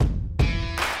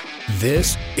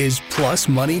This is Plus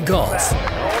Money Golf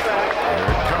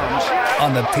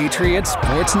on the Patriot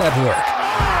Sports Network.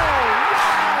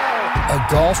 A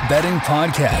golf betting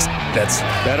podcast that's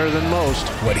better than most.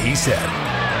 What he said.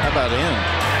 How about him?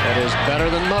 That is better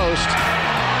than most.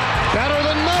 Better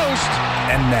than most.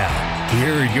 And now,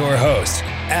 here are your hosts,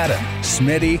 Adam,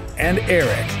 Smitty, and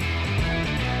Eric.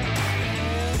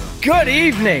 Good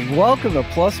evening. Welcome to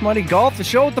Plus Money Golf, the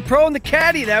show with the pro and the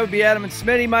caddy. That would be Adam and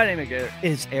Smitty. My name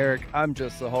is Eric. I'm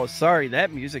just the host. Sorry,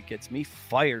 that music gets me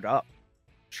fired up.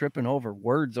 Tripping over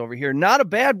words over here. Not a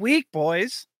bad week,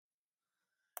 boys.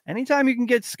 Anytime you can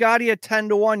get Scotty at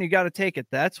 10-1, you got to take it.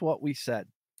 That's what we said.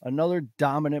 Another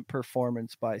dominant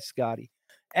performance by Scotty.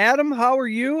 Adam, how are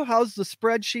you? How's the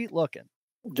spreadsheet looking?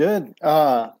 Good.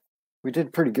 We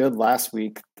did pretty good last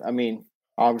week. I mean,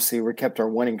 obviously, we kept our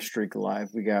winning streak alive.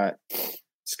 We got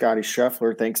Scotty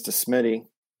Scheffler, thanks to Smitty.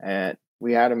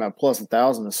 We had him at plus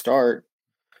 1,000 to start.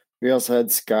 We also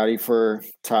had Scotty for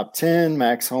top 10,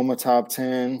 Max Homa top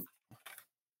 10,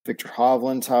 Victor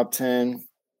Hovland top 10,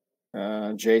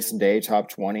 Jason Day top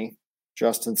 20,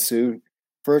 Justin Suh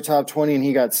for a top 20, and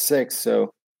he got 6.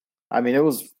 So, I mean, it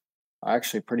was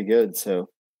actually pretty good. So,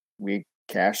 we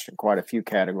cashed in quite a few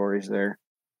categories there.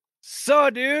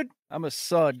 Dude. I'm a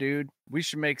dude. We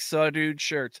should make dude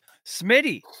shirts.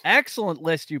 Smitty, excellent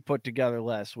list you put together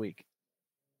last week.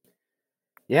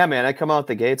 Yeah, man, I come out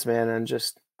the gates, man, and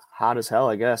just hot as hell,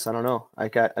 I guess. I don't know. I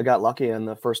got lucky, and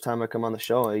the first time I come on the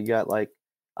show,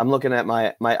 I'm looking at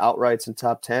my outrights and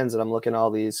top 10s, and I'm looking at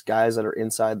all these guys that are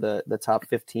inside the top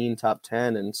 15, top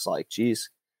 10, and it's like, geez.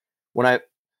 When I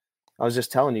was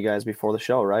just telling you guys before the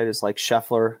show, right? It's like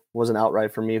Scheffler was an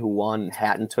outright for me who won.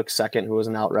 Hatton took second, who was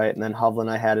an outright. And then Hovland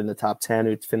I had in the top 10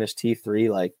 who finished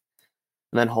T3. And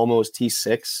then Homa was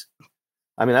T6.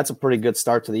 I mean, that's a pretty good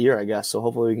start to the year, I guess. So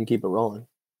hopefully we can keep it rolling.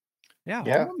 Yeah.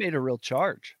 Homa made a real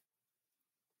charge.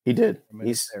 He did.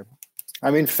 I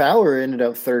mean, Fowler ended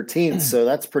up 13th, so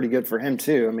that's pretty good for him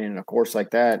too. I mean, a course like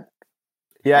that.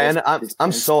 Yeah, and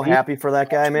I'm so happy for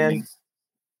that guy, man.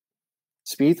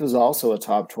 Spieth was also a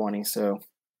top 20, so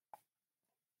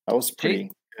that was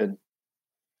pretty good.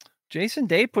 Jason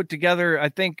Day put together, I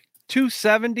think, 2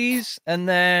 70s, and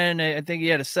then I think he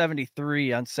had a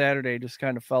 73 on Saturday, just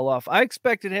kind of fell off. I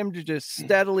expected him to just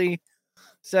steadily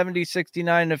 70,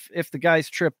 69. If the guys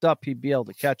tripped up, he'd be able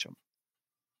to catch them.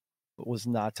 It was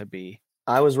not to be.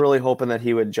 I was really hoping that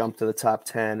he would jump to the top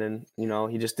 10, and,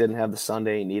 he just didn't have the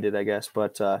Sunday he needed, I guess.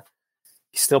 But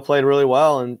he still played really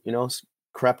well, and,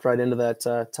 crept right into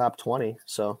that top 20.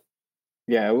 So,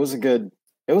 yeah, it was a good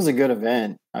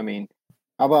event. I mean,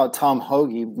 how about Tom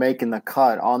Hoagie making the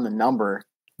cut on the number?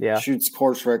 Yeah, shoots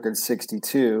course record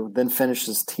 62, then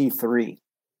finishes T3.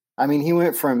 I mean, he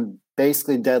went from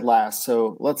basically dead last.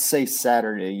 So let's say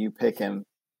Saturday you pick him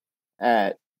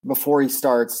before he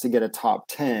starts to get a top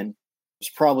 10. He's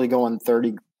probably going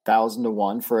 30,000 to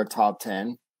 1 for a top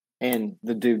 10, and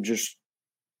the dude just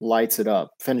lights it up.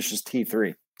 Finishes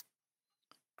T3.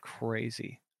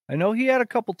 Crazy. I know he had a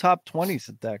couple top 20s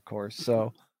at that course,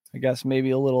 so I guess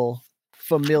maybe a little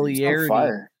familiarity.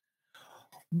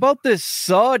 About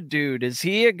this dude, is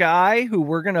he a guy who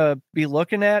we're going to be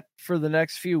looking at for the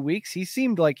next few weeks? He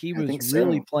seemed like he was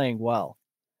really playing well.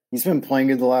 He's been playing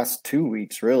good the last 2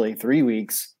 weeks, really, 3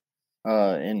 weeks,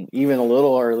 and even a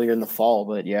little earlier in the fall.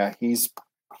 But yeah, he's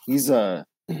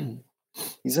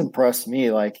impressed me.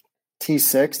 Like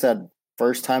T6, that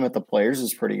first time at the Players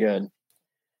is pretty good.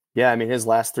 Yeah, I mean, his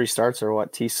last 3 starts are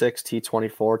what, T6,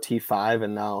 T24, T5,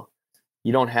 and now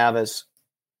you don't have as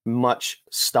much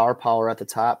star power at the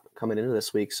top coming into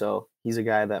this week, so he's a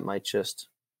guy that might just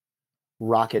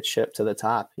rocket ship to the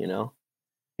top,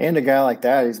 And a guy like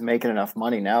that, he's making enough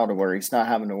money now to where he's not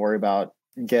having to worry about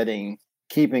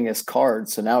keeping his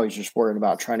cards, so now he's just worried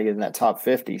about trying to get in that top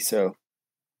 50, so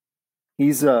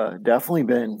he's definitely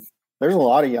been – there's a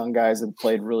lot of young guys that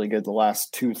played really good the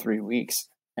last 2-3 weeks,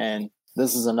 and –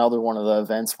 this is another one of the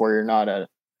events where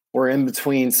we're in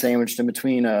between, sandwiched in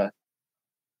between the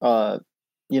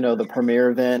premier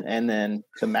event and then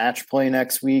the match play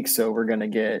next week. So we're going to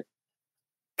get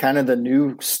kind of the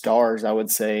new stars, I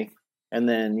would say. And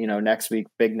then, next week,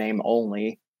 big name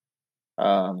only.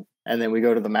 And then we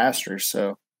go to the Masters.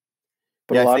 So,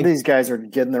 but a lot of these guys are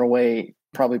getting their way,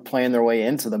 probably playing their way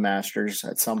into the Masters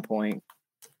at some point.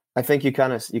 I think you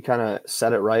kind of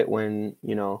said it right when,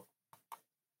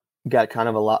 got kind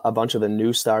of a bunch of the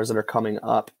new stars that are coming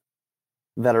up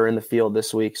that are in the field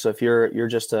this week. So if you're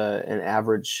just an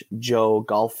average Joe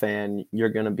golf fan, you're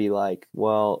going to be like,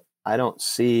 well, I don't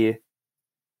see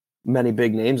many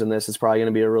big names in this. It's probably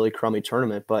going to be a really crummy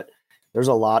tournament, but there's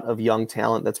a lot of young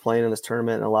talent that's playing in this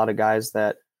tournament and a lot of guys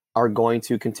that are going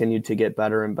to continue to get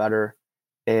better and better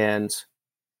and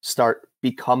start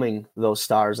becoming those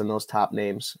stars and those top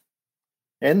names.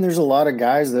 And there's a lot of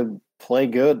guys that play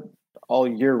good all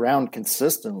year round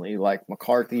consistently, like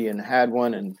McCarthy and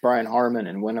Hadwin and Brian Harmon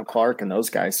and Wyndham Clark and those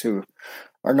guys who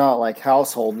are not like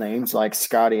household names like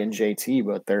Scotty and JT,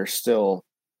 but they're still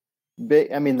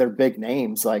big. I mean, they're big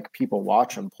names. Like, people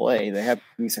watch them play. They have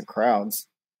decent crowds.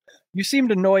 You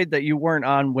seemed annoyed that you weren't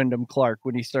on Wyndham Clark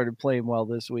when he started playing well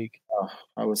this week. Oh,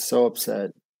 I was so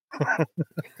upset.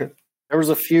 There was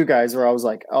a few guys where I was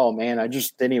like, oh man, I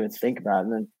just didn't even think about it.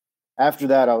 And then after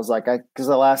that, I was like, because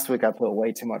the last week I put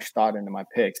way too much thought into my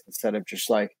picks instead of just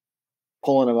like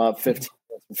pulling them up 15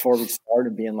 minutes before we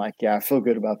started being like, yeah, I feel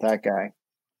good about that guy.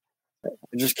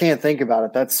 I just can't think about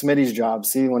it. That's Smitty's job.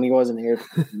 See, when he wasn't here,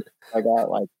 I got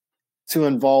like too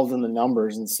involved in the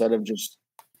numbers instead of just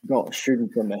shooting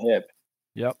from the hip.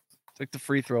 Yep. It's like the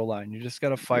free throw line. You just got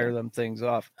to fire them things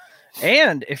off.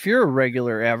 And if you're a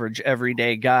regular, average,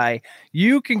 everyday guy,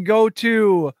 you can go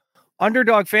to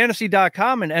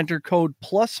underdogfantasy.com and enter code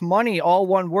 +money, all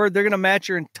one word. They're going to match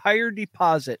your entire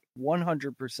deposit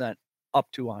 100%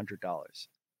 up to $100.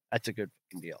 That's a good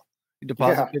deal. You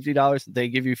deposit $50, they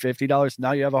give you $50.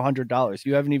 Now you have $100.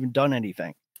 You haven't even done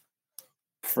anything.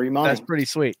 Free money. That's pretty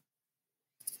sweet.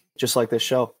 Just like this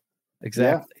show.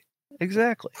 Exactly. Yeah.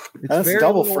 Exactly. That's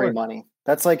double free money.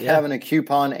 That's like having a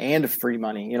coupon and free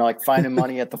money, like finding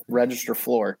money at the register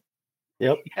floor.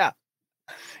 Yep. Yeah.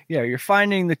 Yeah. You're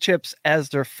finding the chips as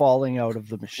they're falling out of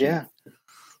the machine.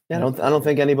 Yeah. I don't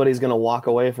think anybody's going to walk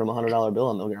away from $100 bill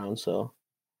on the ground. So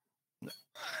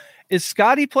is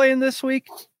Scotty playing this week?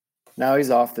 No,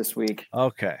 he's off this week.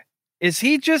 Okay. Is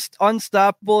he just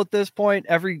unstoppable at this point?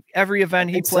 Every event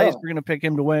he plays, we're going to pick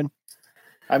him to win.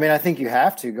 I mean, I think you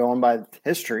have to, going by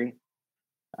history.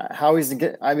 How he's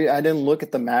get? I mean, I didn't look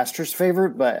at the Masters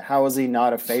favorite, but how is he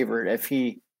not a favorite? If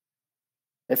he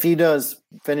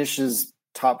finishes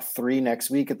top 3 next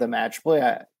week at the match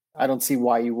play, I don't see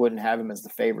why you wouldn't have him as the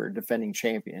favorite defending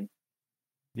champion.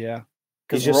 Yeah,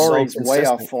 because Rory's way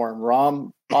off form.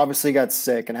 Rahm obviously got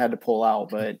sick and had to pull out,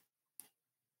 but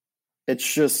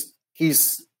it's just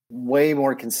he's way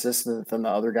more consistent than the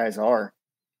other guys are.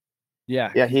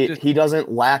 Yeah, he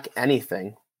doesn't lack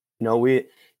anything.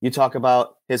 You talk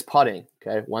about his putting.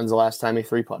 Okay, when's the last time he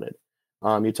 3-putted?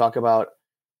 You talk about,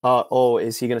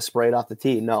 is he going to spray it off the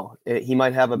tee? No, he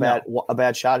might have a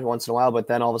bad shot once in a while, but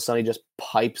then all of a sudden he just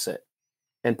pipes it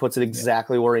and puts it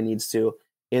exactly where he needs to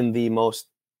in the most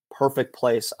perfect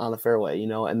place on the fairway.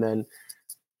 And then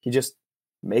he just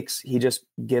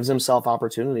gives himself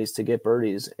opportunities to get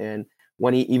birdies. And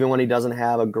when he doesn't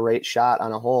have a great shot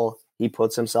on a hole, he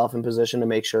puts himself in position to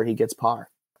make sure he gets par.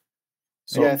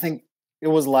 So I think it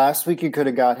was last week you could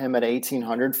have got him at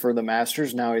 1,800 for the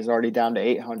Masters. Now he's already down to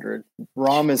 800.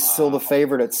 Rahm is still the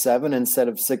favorite at 7 instead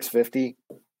of 650.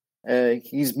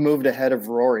 He's moved ahead of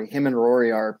Rory. Him and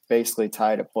Rory are basically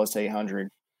tied at +800.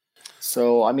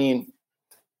 So, I mean,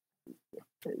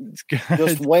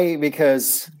 just wait,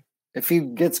 because if he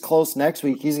gets close next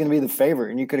week, he's going to be the favorite,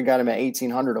 and you could have got him at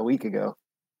 1,800 a week ago.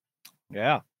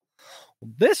 Yeah.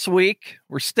 This week,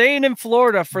 we're staying in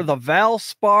Florida for the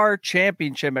Valspar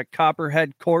Championship at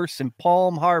Copperhead Course in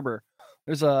Palm Harbor.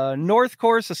 There's a north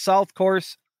course, a south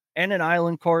course, and an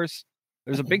island course.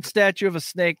 There's a big statue of a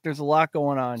snake. There's a lot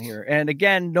going on here. And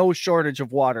again, no shortage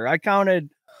of water. I counted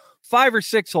 5 or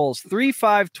 6 holes, 3,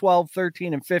 5, 12,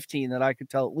 13, and 15 that I could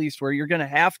tell at least where you're going to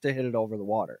have to hit it over the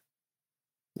water.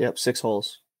 Yep, 6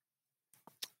 holes.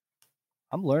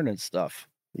 I'm learning stuff.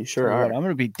 You sure are. I'm going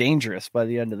to be dangerous by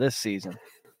the end of this season.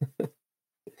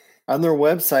 On their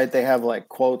website, they have like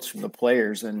quotes from the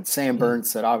players, and Sam Burns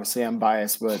said, obviously I'm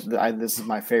biased, but this is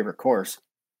my favorite course.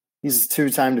 He's a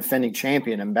 2-time defending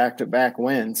champion and back-to-back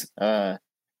wins at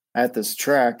this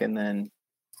track. And then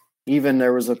even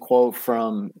there was a quote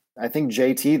from, I think,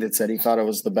 JT that said he thought it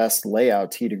was the best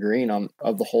layout tee to green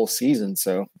of the whole season.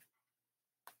 So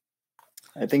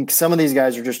I think some of these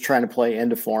guys are just trying to play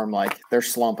into form, like they're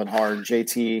slumping hard.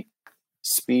 JT,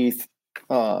 Spieth,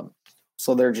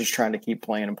 so they're just trying to keep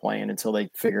playing and playing until they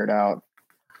figure it out.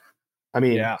 I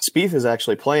mean, Spieth is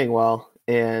actually playing well,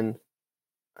 and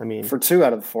I mean, for 2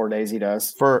 out of the 4 days he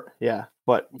does.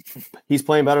 But he's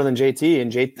playing better than JT,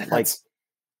 and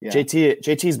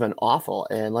JT's been awful,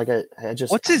 and I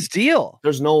just what's his deal?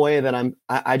 There's no way that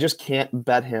I just can't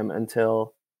bet him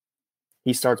until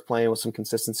he starts playing with some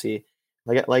consistency.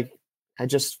 I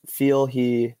just feel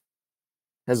he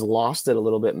has lost it a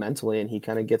little bit mentally, and he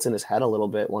kind of gets in his head a little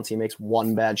bit once he makes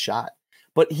one bad shot.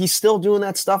 But he's still doing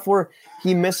that stuff where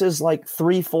he misses like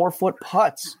 3-4 foot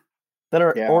putts that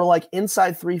are or like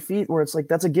inside 3 feet where it's like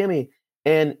that's a gimme.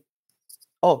 And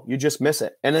oh, you just miss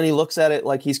it. And then he looks at it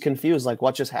like he's confused, like,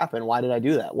 what just happened? Why did I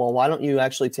do that? Well, why don't you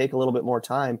actually take a little bit more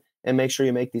time and make sure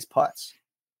you make these putts?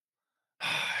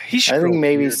 I think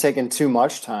maybe he's taking too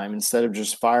much time instead of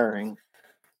just firing.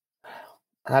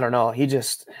 I don't know. He's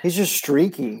just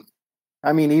streaky.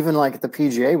 I mean, even like at the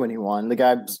PGA when he won, the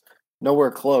guy's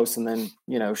nowhere close, and then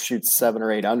shoots 7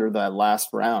 or 8 under that last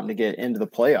round to get into the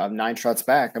playoff, 9 shots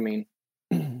back. I mean,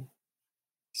 him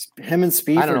and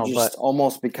Spieth are just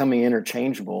almost becoming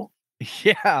interchangeable.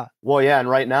 Yeah. Well, yeah, and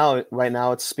right now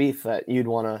it's Spieth that you'd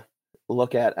want to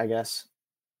look at, I guess.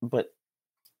 But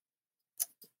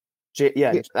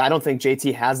I don't think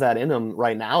JT has that in him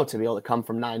right now to be able to come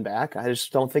from 9 back. I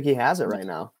just don't think he has it right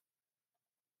now.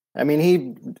 I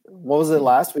mean, what was it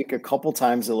last week? A couple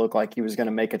times it looked like he was going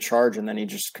to make a charge, and then he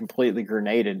just completely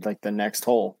grenaded like the next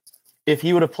hole. If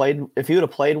he would have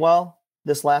played well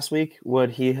this last week,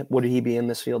 would he be in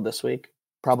this field this week?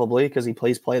 Probably, because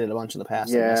he's played it a bunch in the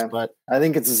past. Yeah, but I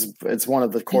think it's one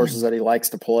of the courses that he likes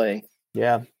to play.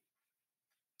 Yeah.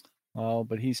 Oh,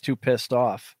 but he's too pissed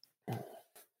off.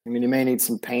 I mean, he may need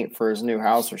some paint for his new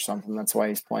house or something. That's why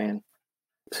he's playing.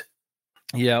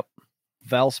 Yep.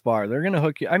 Valspar. They're going to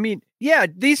hook you. I mean, yeah,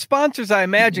 these sponsors, I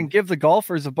imagine, give the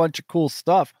golfers a bunch of cool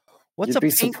stuff. What's a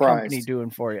paint company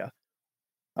doing for you?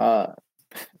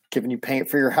 Giving you paint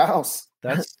for your house.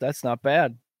 That's not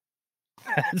bad.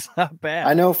 That's not bad.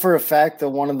 I know for a fact that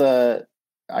one of the,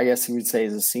 I guess you would say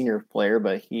he's a senior player,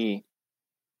 but he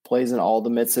plays in all the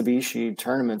Mitsubishi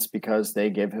tournaments because they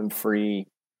give him free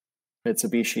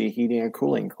Mitsubishi heating and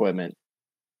cooling equipment.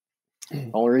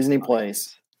 Only reason he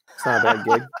plays. It's not a bad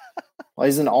gig. Well,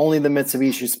 he's in only the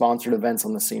Mitsubishi sponsored events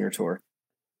on the senior tour.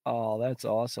 Oh, that's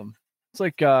awesome. It's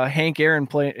like Hank Aaron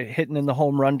hitting in the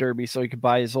home run derby so he could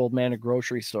buy his old man a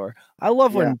grocery store. I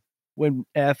love when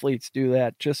athletes do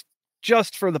that just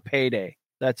for the payday.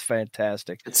 That's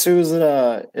fantastic. So is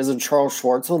it Charles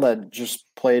Schwartzel that just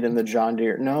played in the John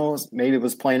Deere? No, maybe it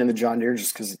was playing in the John Deere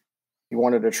just because he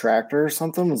wanted a tractor or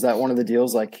something. Was that one of the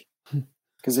deals? Like,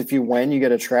 because if you win, you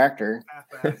get a tractor.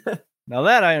 Now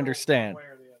that I understand.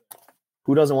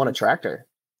 Who doesn't want a tractor?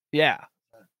 Yeah.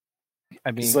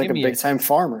 I mean, he's like a big time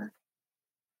farmer.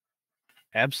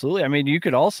 Absolutely. I mean, you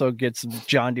could also get some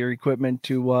John Deere equipment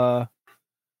to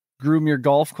groom your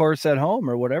golf course at home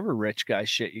or whatever rich guy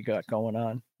shit you got going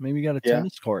on. Maybe you got a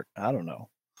tennis court. I don't know.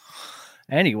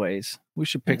 Anyways, we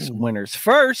should pick some winners.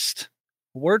 First,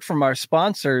 a word from our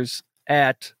sponsors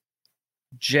at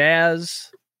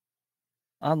Jazz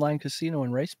Online Casino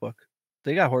and Racebook.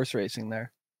 They got horse racing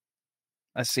there.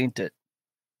 I seen it.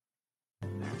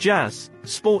 Jazz,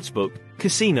 Sportsbook,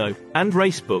 Casino, and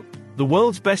Racebook, the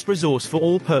world's best resource for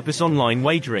all-purpose online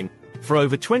wagering. For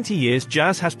over 20 years,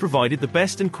 Jazz has provided the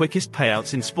best and quickest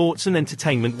payouts in sports and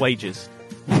entertainment wagers.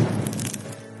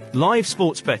 Live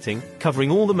sports betting,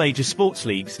 covering all the major sports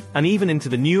leagues, and even into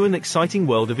the new and exciting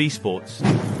world of esports.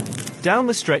 Down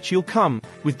the stretch you'll come,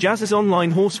 with Jazz's online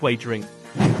horse wagering.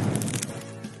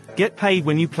 Get paid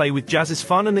when you play with Jazz's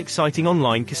fun and exciting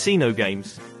online casino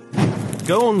games.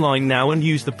 Go online now and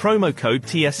use the promo code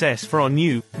TSS for our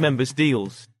new members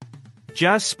deals.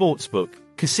 Jazz Sportsbook,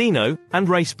 Casino, and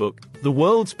Racebook, the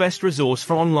world's best resource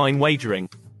for online wagering.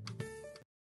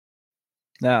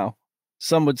 Now,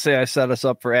 some would say I set us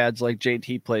up for ads like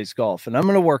JT plays golf, and I'm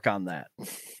going to work on that.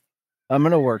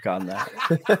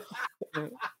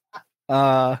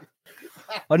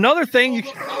 Another thing,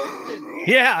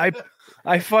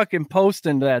 I fucking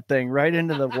posted that thing right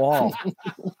into the wall.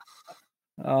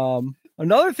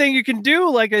 Another thing you can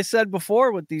do, like I said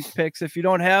before with these picks, if you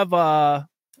don't have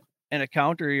an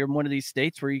account or you're in one of these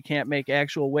states where you can't make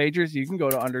actual wagers, you can go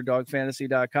to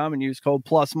underdogfantasy.com and use code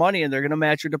PlusMoney, and they're going to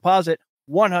match your deposit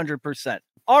 100%.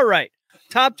 All right,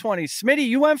 top 20. Smitty,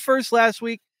 you went first last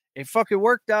week. It fucking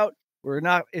worked out.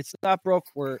 It's not broke.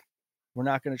 We're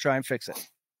not going to try and fix it.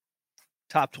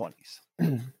 Top 20s.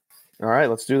 All right,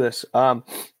 let's do this.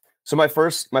 So my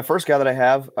first guy that I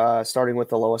have, starting with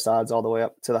the lowest odds all the way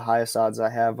up to the highest odds, I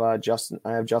have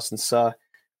Justin Suh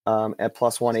at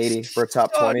plus 180 for a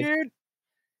top 20.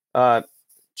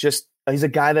 He's a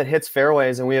guy that hits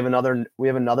fairways, and we have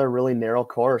another really narrow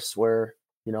course where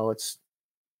it's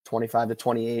 25 to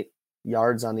 28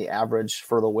 yards on the average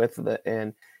for the width of it,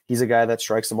 and he's a guy that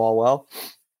strikes the ball well.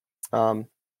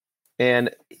 And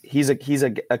he's a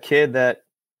kid that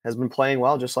has been playing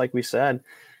well, just like we said.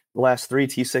 The last 3,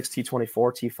 T6, T24,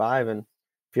 T5, and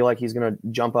feel like he's going to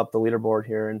jump up the leaderboard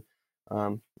here. And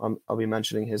I'll be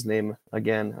mentioning his name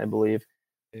again, I believe.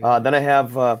 Then I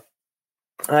have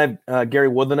Gary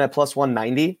Woodland at plus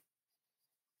 190.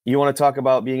 You want to talk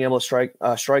about being able to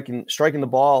striking the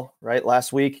ball, right?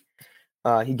 Last week,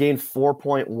 he gained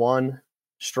 4.1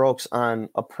 strokes on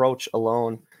approach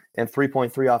alone and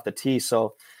 3.3 off the tee.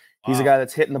 So he's a guy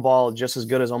that's hitting the ball just as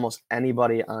good as almost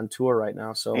anybody on tour right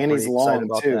now. So and he's long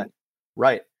too. That.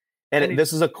 Right. And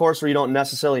this is a course where you don't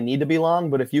necessarily need to be long,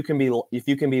 but if you can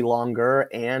be longer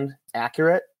and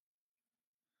accurate,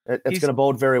 it's going to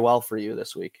bode very well for you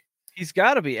this week. He's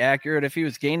got to be accurate if he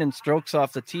was gaining strokes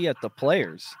off the tee at the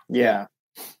Players. Yeah.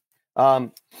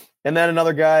 And then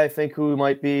another guy I think who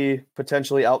might be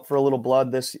potentially out for a little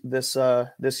blood this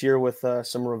year with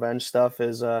some revenge stuff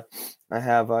is I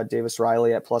have Davis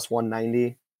Riley at plus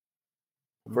 190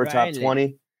 for top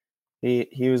 20.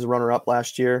 He was a runner up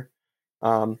last year.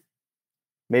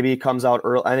 Maybe he comes out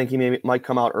early. I think he might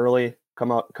come out early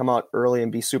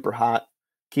and be super hot.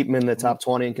 Keep him in the top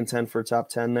 20 and contend for top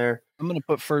 10 there. I'm going to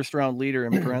put first round leader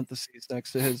in parentheses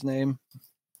next to his name.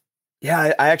 Yeah,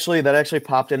 that actually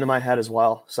popped into my head as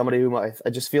well. Somebody who I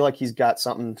just feel like he's got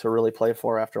something to really play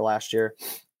for after last year.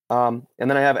 And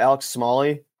then I have Alex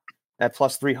Smalley at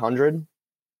plus 300.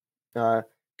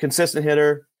 Consistent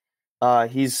hitter.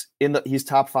 He's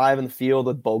top 5 in the field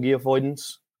with bogey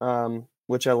avoidance,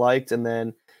 which I liked. And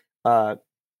then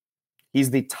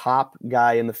he's the top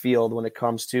guy in the field when it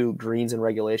comes to greens and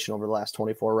regulation over the last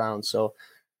 24 rounds. So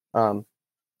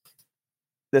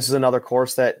this is another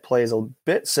course that plays a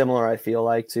bit similar, I feel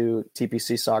like, to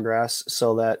TPC Sawgrass,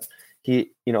 so that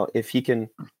he, if he can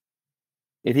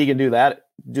do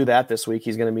that this week,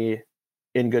 he's going to be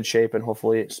in good shape and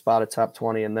hopefully spot a top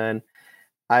 20. And then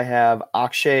I have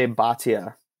Akshay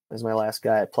Bhatia as my last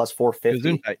guy at plus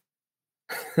 450.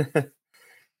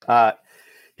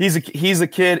 He's a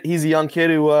kid. He's a young kid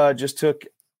who just took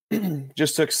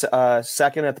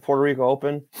second at the Puerto Rico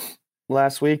Open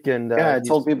last week, and I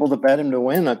told people to bet him to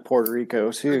win at Puerto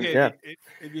Rico too. Okay, yeah,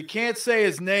 if you can't say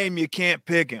his name, you can't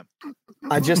pick him.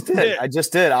 I just did.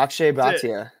 Akshay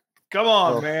Bhatia. Come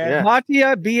on, man. Yeah.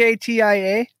 Bhatia,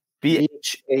 Batia,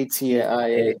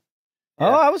 Bhatia. Oh,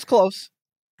 I was close.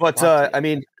 But I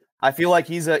mean, I feel like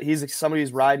he's somebody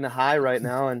who's riding a high right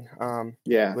now, and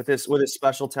with his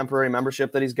special temporary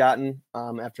membership that he's gotten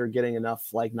after getting enough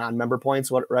like non-member points.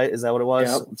 Is that what it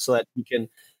was? Yep. So that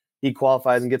he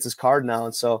qualifies and gets his card now,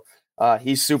 and so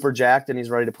he's super jacked and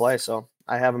he's ready to play. So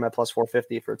I have him at plus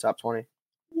 450 for top 20.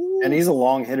 And he's a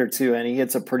long hitter too, and he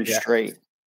hits it pretty straight.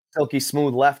 Silky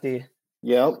smooth lefty.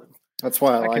 Yep, that's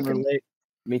why I like can him. relate.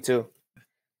 Me too.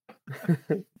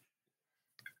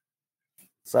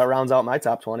 So that rounds out my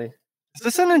top 20. Is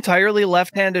this an entirely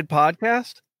left-handed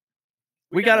podcast?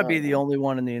 We got to be the only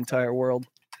one in the entire world.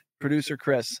 Producer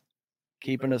Chris,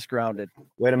 keeping us grounded.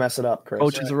 Way to mess it up, Chris.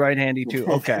 Coach is a right-handy too.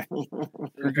 Okay.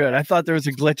 We're good. I thought there was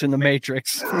a glitch in the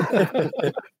matrix.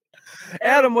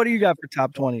 Adam, what do you got for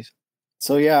top 20s?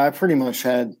 So, I pretty much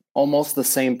had almost the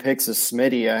same picks as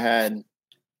Smitty. I had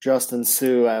Justin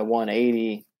Sue at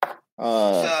 180,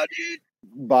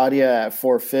 Badia at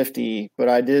 450, but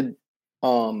I did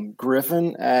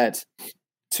Griffin at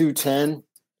 210.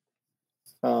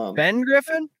 Ben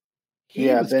Griffin?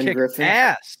 Ben Griffin.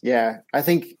 Ass. Yeah, I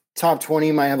think top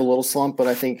 20 might have a little slump, but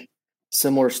I think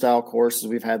similar style courses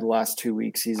we've had the last 2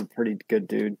 weeks, he's a pretty good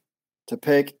dude to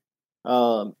pick.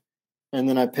 And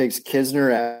then I picked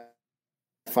Kisner at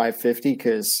 550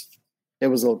 because it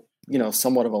was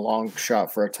somewhat of a long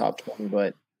shot for a top 20,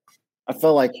 but I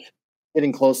felt like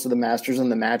getting close to the Masters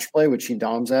and the match play, which he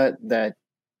doms at, that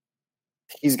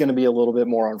he's going to be a little bit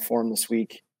more on form this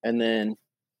week. And then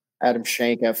Adam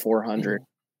Shank at 400.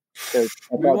 We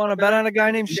want to bet on a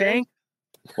guy named Shank?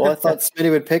 Well, I thought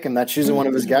Smitty would pick him. That's usually one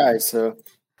of his guys.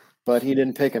 But he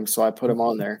didn't pick him, so I put him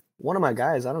on there. One of my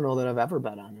guys. I don't know that I've ever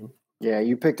bet on him. Yeah,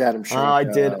 you picked Adam Shank.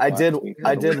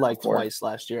 I did like twice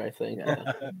last year, I think.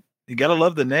 You got to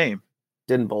love the name.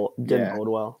 Didn't bode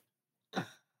well.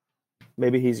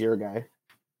 Maybe he's your guy.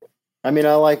 I mean,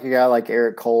 I like a guy like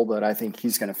Eric Cole, but I think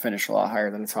he's going to finish a lot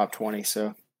higher than the top 20.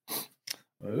 So,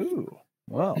 ooh,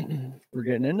 well, we're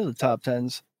getting into the top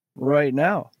 10s right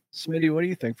now. Smitty, what do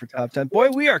you think for top 10? Boy,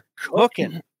 we are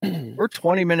cooking. We're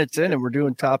 20 minutes in and we're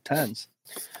doing top 10s.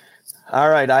 All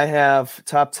right, I have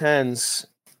top 10s.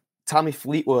 Tommy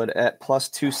Fleetwood at plus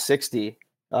 260.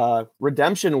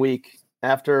 Redemption week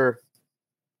after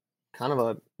kind of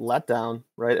a letdown,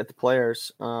 right, at the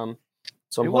Players.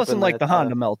 So it wasn't like the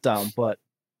Honda meltdown, but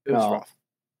it was rough.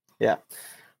 Yeah.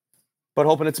 But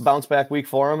hoping it's a bounce back week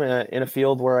for him in a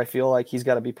field where I feel like he's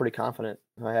got to be pretty confident.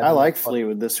 I like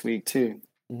Fleetwood this week too.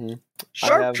 Mm-hmm.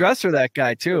 Sharp dresser, that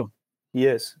guy too. He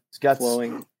is. He's got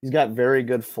flowing. He's got very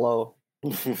good flow.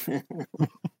 Then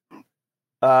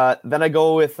I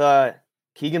go with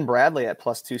Keegan Bradley at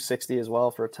plus 260 as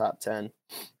well for a top 10.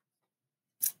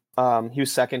 He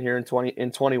was second here in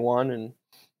 21 and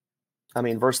I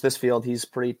mean, versus this field, he's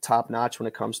pretty top notch when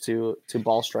it comes to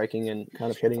ball striking and kind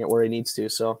of hitting it where he needs to.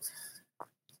 So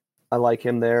I like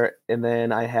him there. And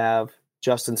then I have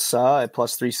Justin Suh at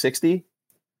plus 360,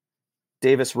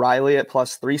 Davis Riley at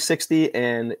plus 360,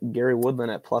 and Gary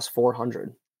Woodland at plus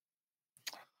 400.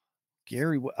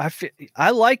 Gary,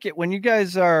 I like it when you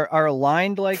guys are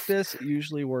aligned like this. It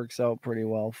usually works out pretty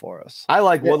well for us. I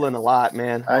like Woodland a lot,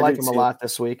 man. I like him too. a lot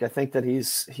this week. I think that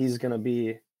he's going to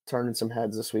be turning some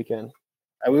heads this weekend.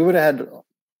 We would have had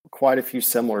quite a few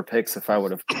similar picks if I would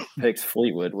have picked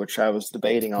Fleetwood, which I was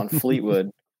debating on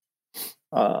Fleetwood.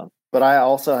 But I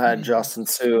also had Justin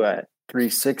Suh at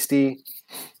 360.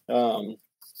 I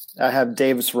have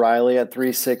Davis Riley at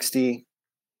 360.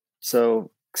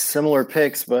 So similar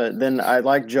picks, but then I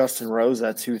like Justin Rose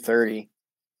at 230.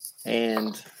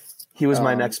 And he was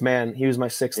my next man. He was my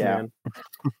sixth man.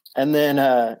 And then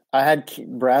I had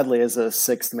Bradley as a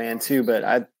sixth man too, but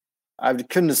I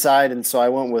couldn't decide, and so I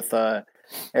went with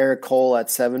Eric Cole at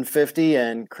 750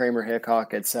 and Kramer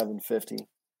Hickok at 750.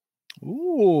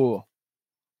 Ooh,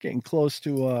 getting close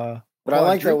to but I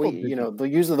like that the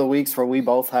use of the weeks where we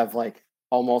both have like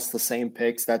almost the same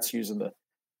picks. That's usually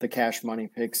the cash money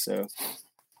picks. So,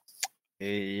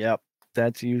 yep,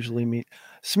 that's usually me.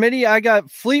 Smitty, I got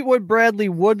Fleetwood, Bradley,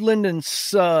 Woodland, and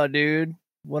Suh, dude.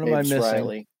 What am I missing?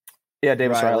 Riley. Yeah,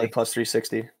 Davis Riley plus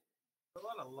 360.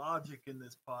 Logic in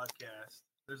this podcast.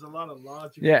 There's a lot of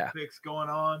logical picks going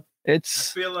on. I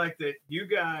feel like that you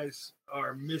guys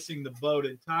are missing the boat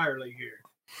entirely here.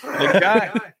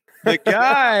 The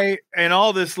guy and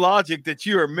all this logic that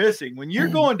you are missing when you're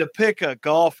going to pick a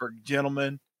golfer,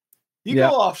 gentlemen, you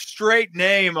go off straight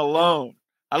name alone.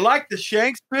 I like the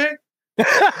Shanks pick,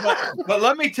 but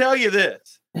let me tell you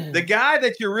this. The guy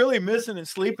that you're really missing and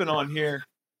sleeping on here,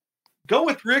 go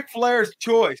with Ric Flair's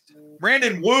choice,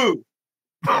 Brandon Wu.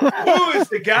 Woo is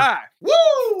the guy.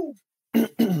 Woo!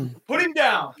 Put him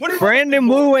down. Brandon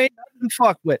Wu ain't nothing to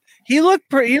fuck with. He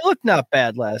looked not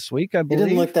bad last week, I believe.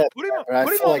 He didn't look that Put him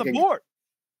on the board.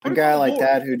 A guy like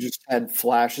that who just had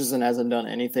flashes and hasn't done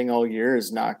anything all year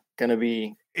is not going to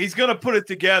be. He's going to put it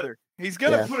together. He's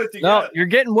going to put it together. No, you're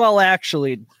getting well,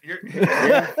 actually. You're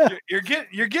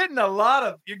getting a lot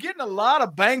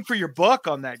of bang for your buck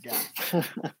on that guy.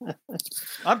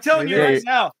 I'm telling you right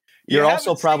now. You're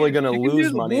also probably going to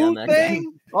lose money on that game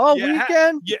all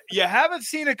weekend. You haven't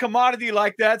seen a commodity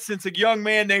like that since a young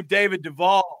man named David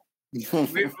Duvall.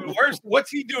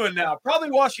 What's he doing now? Probably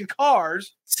washing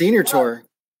cars. Senior tour.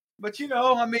 But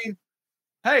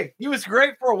hey, he was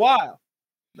great for a while.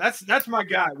 That's my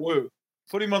guy. Woo.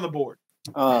 Put him on the board.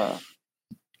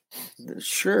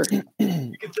 Sure.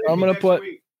 I'm going to put.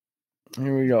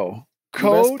 Here we go.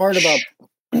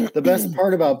 The best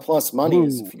part about Plus Money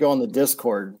is if you go on the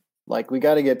Discord. Like, we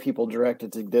got to get people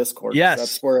directed to Discord. Yes.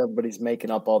 That's where everybody's making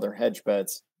up all their hedge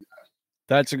bets.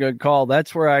 That's a good call.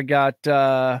 That's where I got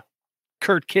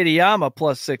Kurt Kitayama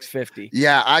plus 650.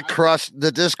 Yeah,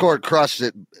 the Discord crushed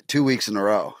it 2 weeks in a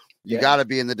row. You got to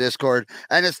be in the Discord.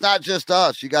 And it's not just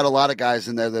us. You got a lot of guys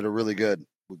in there that are really good.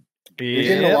 You're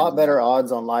getting a lot better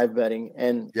odds on live betting.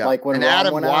 And like when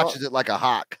Adam watches it like a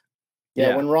hawk.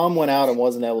 Yeah, when Rom went out and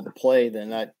wasn't able to play,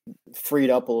 then that freed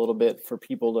up a little bit for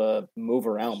people to move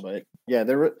around. But yeah,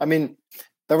 there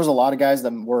was a lot of guys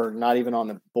that were not even on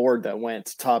the board that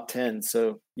went top 10.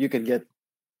 So you could get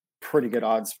pretty good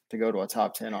odds to go to a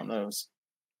top 10 on those.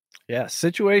 Yeah,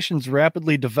 situations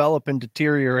rapidly develop and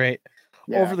deteriorate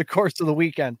over the course of the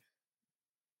weekend.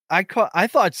 I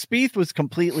thought Spieth was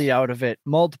completely out of it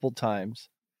multiple times.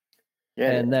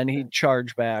 Yeah, and then he'd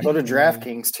charge back. Go to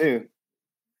DraftKings too.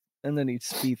 And then he'd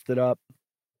Spiethed it up.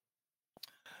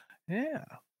 Yeah,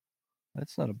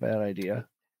 that's not a bad idea.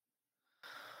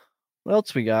 What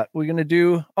else we got? We're going to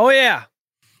do... Oh, yeah.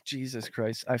 Jesus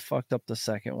Christ. I fucked up the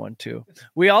second one, too.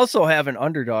 We also have an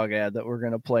underdog ad that we're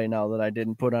going to play now that I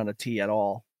didn't put on a tee at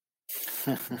all.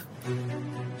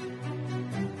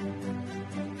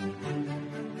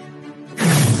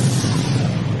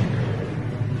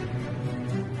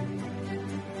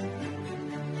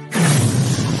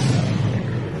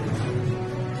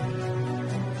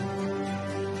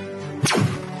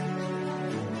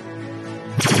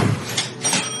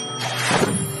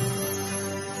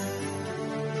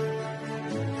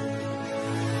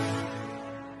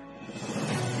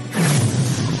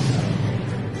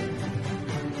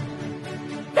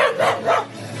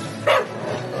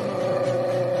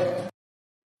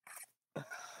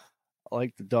 I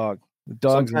like the dog. The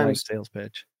dog's a nice sales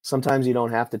pitch. Sometimes you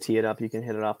don't have to tee it up. You can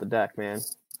hit it off the deck, man.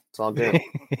 It's all good.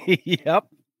 Yep.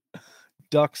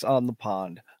 Ducks on the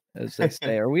pond, as they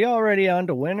say. Are we already on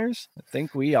to winners? I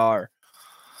think we are.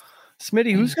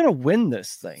 Smitty, who's going to win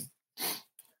this thing?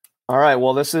 All right.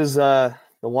 Well, this is the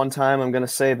one time I'm going to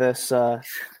say this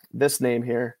this name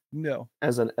here. No,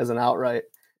 as an outright.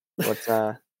 But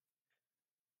I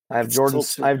have Jordan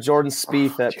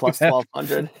Spieth at plus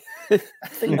 1,200. I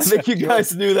think you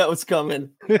guys knew that was coming.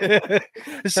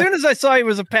 As soon as I saw he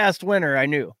was a past winner, I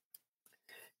knew.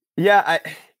 Yeah,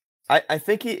 I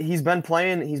think he's been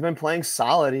playing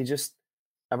solid. He just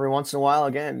every once in a while,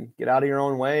 again, get out of your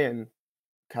own way, and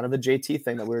kind of the JT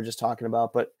thing that we were just talking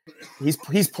about. But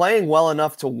he's playing well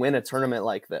enough to win a tournament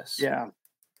like this. Yeah.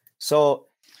 So,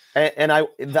 and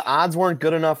the odds weren't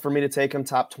good enough for me to take him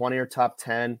top 20 or top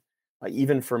 10,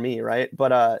 even for me, right?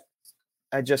 But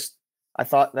I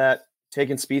thought that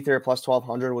taking Spieth here at plus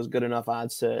 1,200 was good enough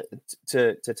odds to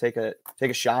take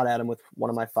a shot at him with one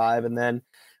of my 5. And then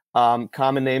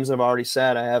common names I've already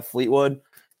said. I have Fleetwood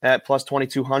at plus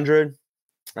 2,200.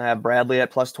 I have Bradley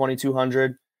at plus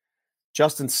 2,200.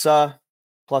 Justin Suh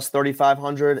plus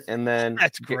 3,500, and then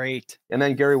that's great. And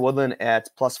then Gary Woodland at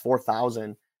plus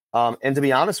 4,000. And to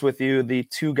be honest with you, the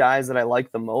 2 guys that I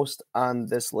like the most on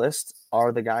this list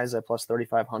are the guys at plus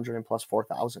 3,500 and plus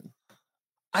 4,000.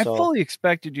 I fully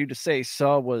expected you to say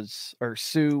Sue was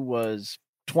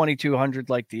 2,200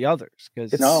 like the others,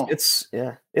 because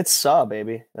it's Suh,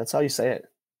 baby. That's how you say it.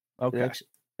 Okay,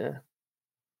 yeah,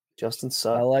 Justin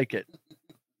Suh. I like it.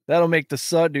 That'll make the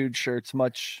Suh dude shirts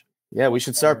much. Yeah, we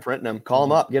should start printing them. Call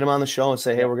them up, get them on the show, and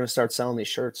say, "Hey, we're going to start selling these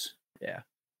shirts." Yeah.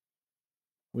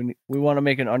 We want to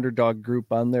make an underdog group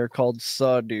on there called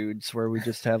Suh Dudes, where we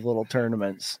just have little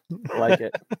tournaments. I like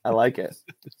it. I like it.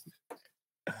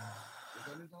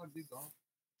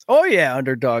 Oh yeah,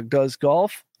 Underdog does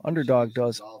golf. Underdog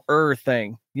does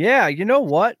thing. Yeah, you know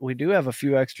what? We do have a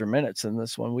few extra minutes in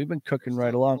this one. We've been cooking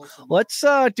right along. Let's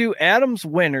do Adam's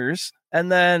winners,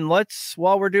 and then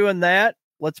while we're doing that,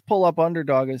 let's pull up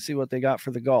Underdog and see what they got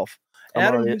for the golf.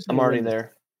 I'm already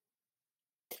there.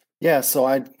 Yeah, so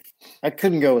I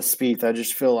couldn't go with Spieth. I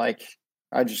just feel like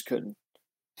I just couldn't.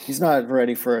 He's not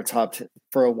ready for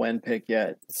a win pick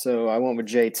yet. So I went with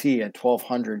JT at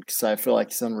 1,200 because I feel like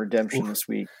he's on redemption this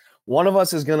week. One of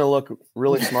us is going to look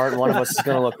really smart, and one of us is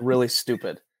going to look really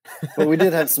stupid. But we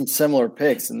did have some similar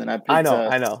picks, and then I picked. I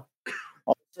know.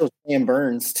 Also, Sam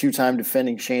Burns, 2-time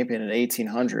defending champion at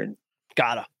 1,800.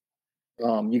 Gotta.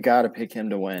 You got to pick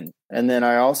him to win. And then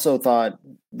I also thought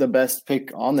the best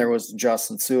pick on there was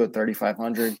Justin Suh at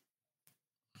 3,500.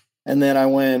 And then I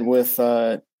went with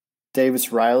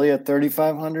Davis Riley at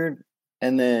 3,500.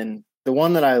 And then the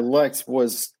one that I liked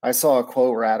was I saw a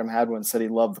quote where Adam Hadwin said he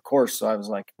loved the course. So I was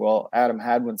like, well, Adam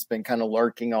Hadwin's been kind of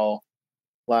lurking all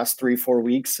last 3-4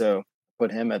 weeks. So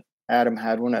put him at Adam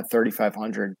Hadwin at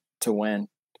 3,500 to win.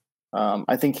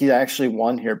 I think he actually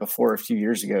won here before a few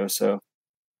years ago. So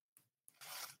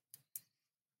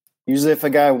usually if a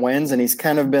guy wins and he's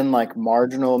kind of been like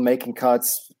marginal, making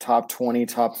cuts, top 20,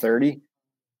 top 30,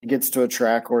 he gets to a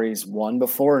track where he's won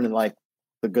before and like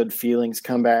the good feelings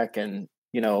come back and,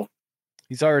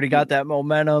 he's already got that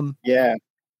momentum. Yeah.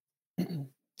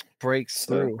 Breaks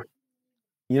through.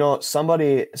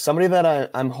 Somebody that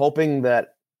I'm hoping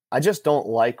that I just don't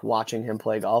like watching him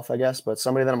play golf, I guess, but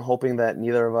somebody that I'm hoping that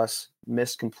neither of us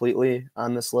miss completely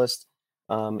on this list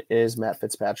is Matt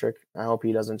Fitzpatrick. I hope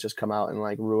he doesn't just come out and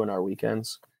like ruin our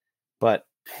weekends. But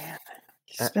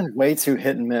he's been way too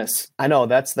hit and miss. I know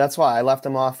that's why I left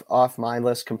him off my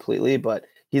list completely, but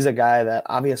he's a guy that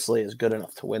obviously is good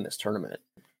enough to win this tournament.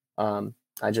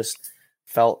 I just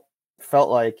felt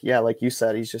like, yeah, like you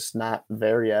said, he's just not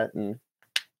there yet.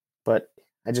 But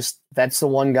that's the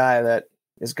one guy that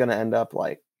is going to end up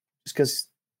like, just because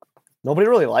nobody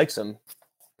really likes him.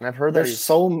 And I've heard there's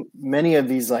so many of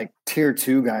these like tier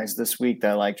 2 guys this week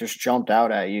that like just jumped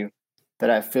out at you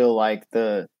that I feel like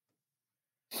I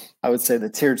would say the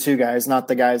tier 2 guys, not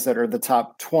the guys that are the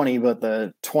top 20, but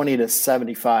the 20 to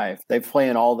 75. They play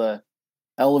in all the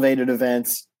elevated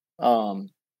events.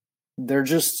 They're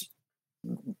just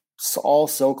all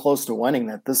so close to winning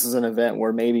that this is an event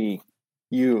where maybe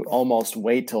you almost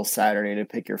wait till Saturday to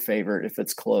pick your favorite if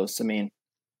it's close. I mean,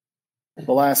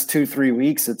 the last 2-3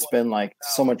 weeks, it's been like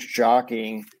so much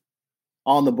jockeying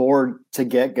on the board to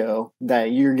get go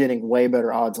that you're getting way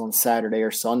better odds on Saturday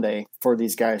or Sunday for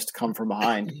these guys to come from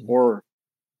behind, or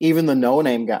even the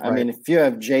no-name guy. Right. I mean, if you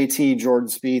have JT, Jordan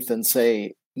Spieth, and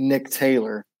say Nick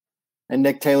Taylor, and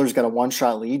Nick Taylor's got a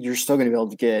one-shot lead, you're still going to be able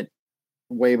to get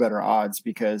way better odds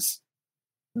because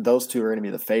those two are going to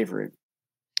be the favorite.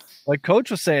 Like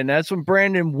Coach was saying, that's when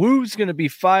Brandon Woo's going to be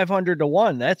 500 to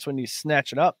 1. That's when you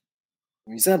snatch it up.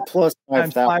 He's at plus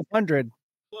 5,000. 500.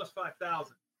 Plus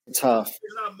 5,000. Tough.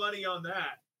 There's not money on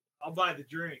that. I'll buy the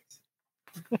drinks.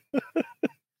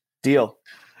 Deal.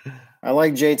 I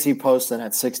like JT Poston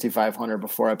at 6,500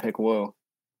 before I pick Woo.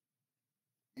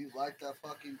 You like that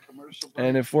fucking commercial break?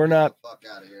 And if we're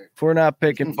not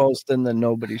picking Poston, then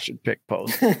nobody should pick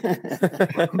Poston.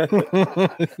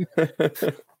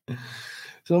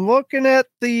 So I'm looking at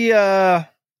the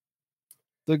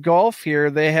golf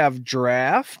here. They have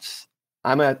drafts.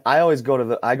 I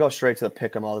go straight to the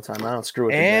pick'em all the time. I don't screw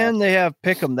with and they have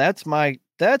pick'em. That's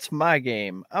my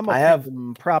game. I'm a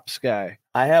pick'em props guy.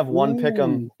 I have one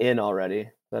pick'em in already.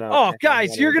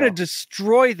 Guys, you're gonna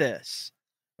destroy this.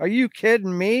 Are you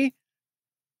kidding me?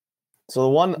 So the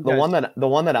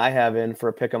one that I have in for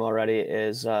a pick'em already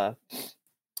is I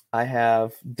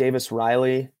have Davis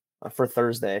Riley for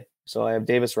Thursday. So I have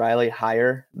Davis Riley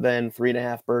higher than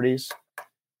 3.5 birdies.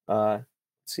 Let's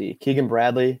see, Keegan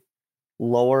Bradley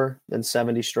lower than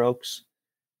 70 strokes.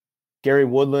 Gary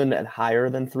Woodland at higher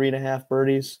than 3.5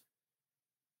 birdies.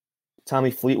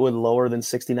 Tommy Fleetwood lower than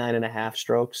 69.5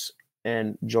 strokes,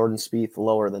 and Jordan Spieth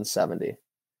lower than 70.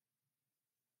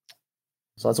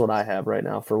 So that's what I have right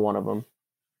now for one of them.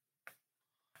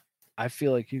 I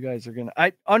feel like you guys are gonna.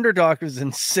 Underdog is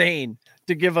insane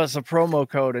to give us a promo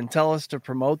code and tell us to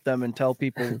promote them and tell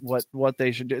people what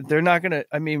they should do. They're not gonna.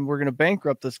 I mean, we're gonna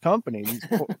bankrupt this company.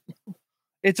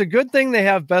 It's a good thing they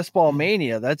have Best Ball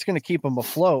Mania. That's gonna keep them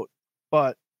afloat.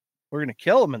 But we're gonna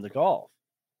kill them in the golf.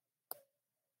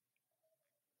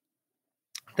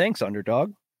 Thanks,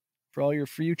 Underdog, for all your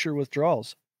future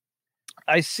withdrawals.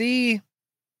 I see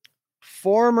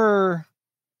former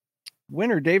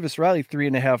winner Davis Riley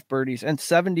 3.5 birdies and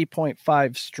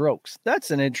 70.5 strokes.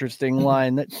 That's an interesting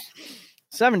line. That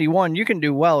 71, you can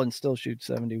do well and still shoot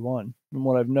 71, from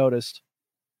what I've noticed.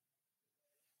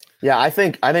 Yeah, I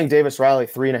think Davis Riley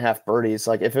 3.5 birdies.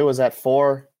 Like if it was at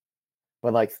 4,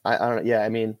 but like I don't know. Yeah, I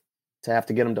mean to have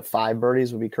to get him to 5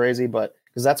 birdies would be crazy, but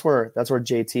because that's where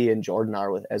JT and Jordan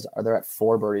are they're at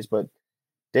 4 birdies, but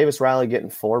Davis Riley getting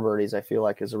 4 birdies, I feel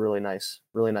like is a really nice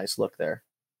look there.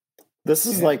 This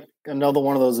is like another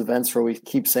one of those events where we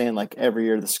keep saying like every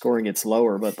year the scoring gets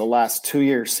lower, but the last 2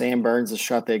 years Sam Burns has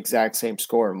shot the exact same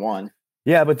score and won.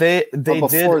 Yeah, but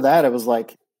before that it was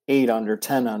like 8 under,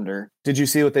 10 under. Did you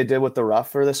see what they did with the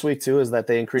rough for this week too? Is that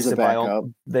they increased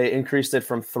they increased it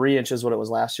from 3 inches what it was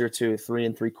last year to 3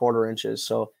 3/4 inches.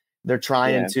 So they're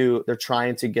trying to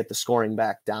get the scoring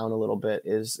back down a little bit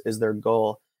is their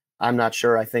goal. I'm not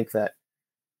sure. I think that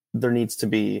there needs to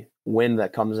be wind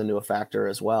that comes into a factor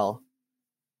as well.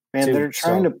 Man,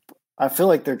 I feel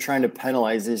like they're trying to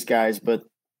penalize these guys, but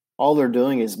all they're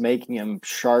doing is making them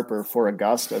sharper for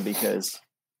Augusta, because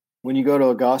when you go to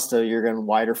Augusta, you're going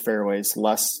wider fairways,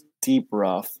 less deep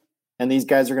rough, and these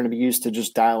guys are going to be used to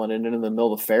just dialing it into the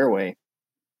middle of the fairway.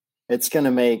 It's going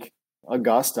to make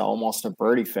Augusta almost a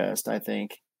birdie fest, I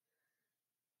think.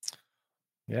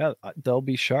 Yeah, they'll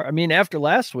be sharp. I mean, after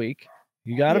last week,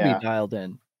 you got to be dialed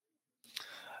in.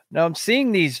 Now I'm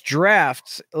seeing these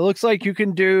drafts. It looks like you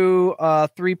can do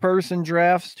 3-person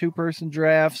drafts, 2-person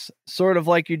drafts, sort of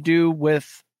like you do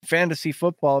with fantasy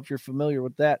football, if you're familiar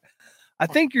with that. I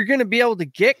think you're going to be able to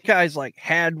get guys like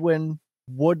Hadwin,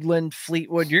 Woodland,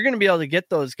 Fleetwood. You're going to be able to get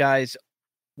those guys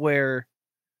where,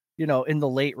 in the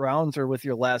late rounds or with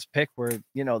your last pick where,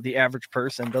 the average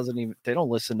person they don't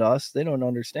listen to us. They don't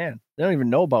understand. They don't even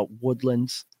know about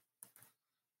Woodlands.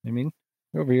 I mean,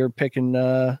 they're over here picking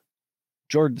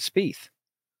Jordan Spieth,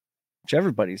 which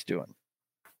everybody's doing.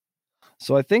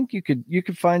 So I think you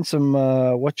could find some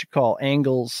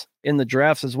angles in the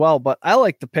drafts as well. But I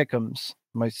like the pick'ems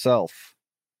myself.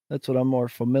 That's what I'm more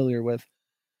familiar with,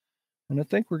 and I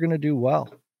think we're gonna do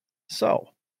well. So,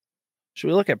 should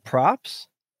we look at props?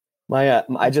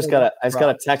 I just got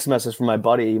a text message from my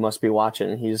buddy. He must be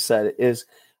watching. He just said,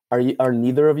 "Are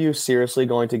neither of you seriously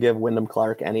going to give Wyndham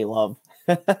Clark any love?"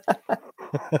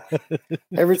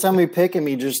 Every time we pick him,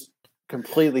 he just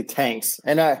completely tanks.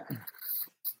 And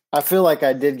I feel like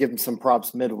I did give him some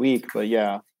props midweek, but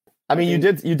yeah. I mean, you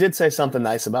did say something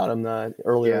nice about him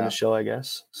earlier in the show, I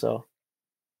guess. So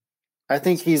I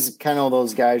think he's kind of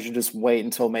those guys you just wait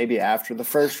until maybe after the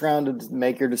first round to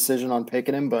make your decision on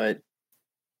picking him. But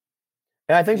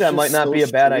yeah, I think that might not be a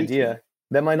bad idea.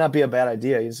 That might not be a bad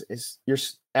idea. You're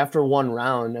after one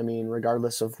round. I mean,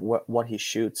 regardless of what he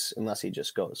shoots, unless he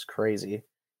just goes crazy,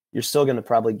 you're still going to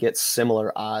probably get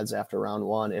similar odds after round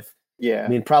one. I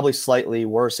mean, probably slightly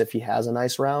worse if he has a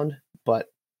nice round, but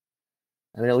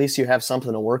I mean, at least you have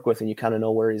something to work with, and you kind of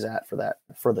know where he's at for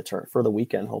the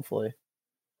weekend, hopefully.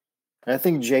 I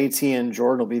think JT and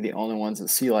Jordan will be the only ones that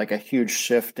see like a huge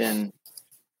shift in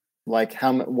like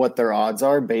what their odds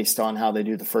are based on how they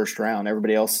do the first round.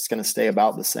 Everybody else is going to stay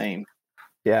about the same.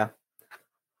 Yeah.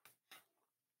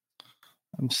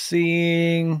 I'm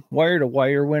seeing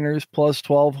wire-to-wire winners plus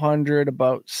 1,200,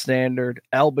 about standard.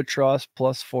 Albatross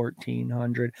plus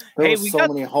 1,400. There was so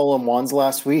many hole-in-ones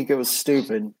last week. It was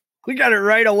stupid. We got it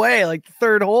right away, like the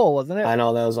third hole, wasn't it? I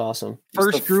know, that was awesome.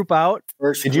 First group out.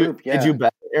 Did you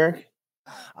bet, Eric?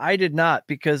 I did not,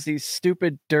 because these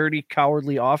stupid, dirty,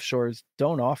 cowardly offshores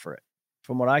don't offer it,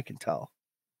 from what I can tell.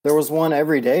 There was one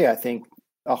every day, I think,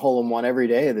 a hole-in-one every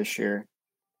day this year.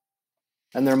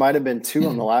 And there might have been two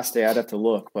on the last day. I'd have to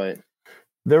look, but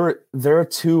there are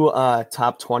two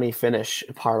top 20 finish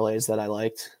parlays that I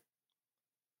liked.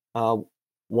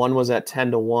 One was at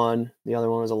 10-1, the other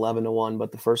one was 11-1,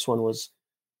 but the first one was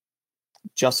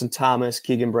Justin Thomas,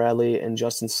 Keegan Bradley, and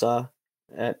Justin Suh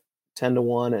at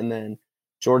 10-1, and then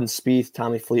Jordan Spieth,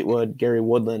 Tommy Fleetwood, Gary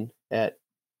Woodland at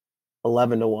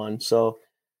 11-1. So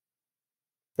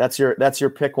that's your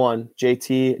pick one,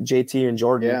 JT and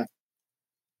Jordan. Yeah.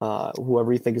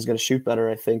 Whoever you think is going to shoot better,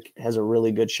 I think, has a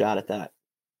really good shot at that.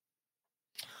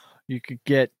 You could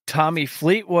get Tommy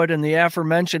Fleetwood and the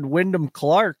aforementioned Wyndham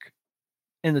Clark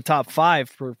in the top 5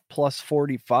 for plus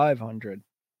 4,500.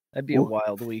 That'd be a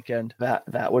wild weekend.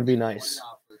 That would be nice.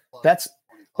 But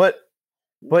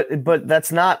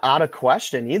that's not out of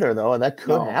question either, though. That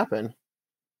could happen.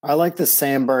 I like the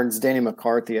Sam Burns, Danny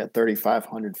McCarthy at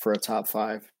 3,500 for a top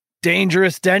 5.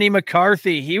 Dangerous Denny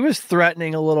McCarthy. He was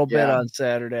threatening a little bit on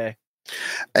Saturday.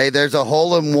 Hey, there's a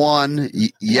hole-in-one,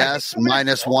 yes,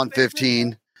 minus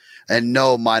 115, and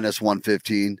no, minus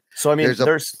 115. So I mean,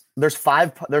 there's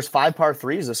five par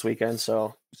threes this weekend.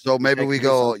 So maybe we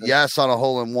go yes on a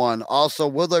hole-in-one. Also,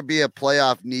 will there be a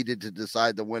playoff needed to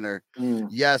decide the winner?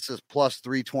 Yes is plus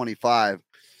 325.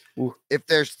 Ooh. If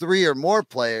there's 3 or more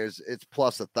players, it's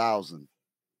plus 1,000.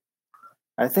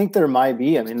 I think there might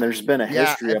be. I mean, there's been a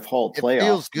history of whole playoffs. It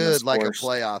feels good like a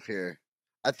playoff here.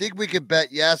 I think we could bet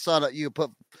yes on it. You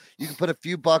can put a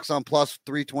few bucks on plus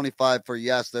 325 for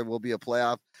yes, there will be a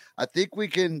playoff. I think we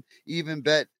can even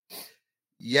bet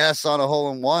yes on a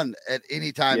hole-in-one at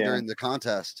any time during the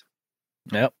contest.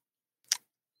 Yep.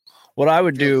 What I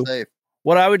would do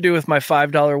with my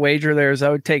 $5 wager there is I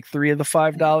would take 3 of the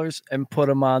 $5 and put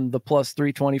them on the plus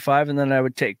 325, and then I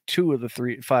would take 2 of the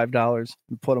 $5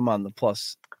 and put them on the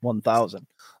plus 1,000.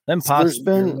 Then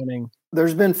possibly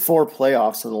there's been 4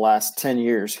 playoffs in the last 10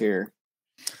 years here.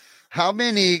 How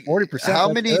many 40%?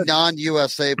 How many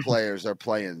non-USA players are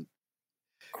playing?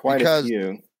 Quite a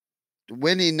few.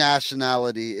 Winning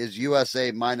nationality is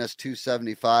USA minus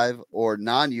 275 or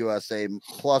non-USA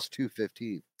plus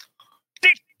 215.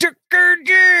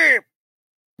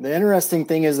 The interesting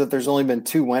thing is that there's only been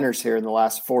 2 winners here in the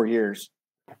last 4 years.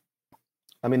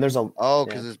 I mean, there's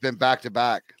because it's been back to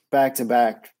back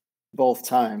both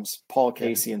times. Paul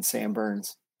Casey and Sam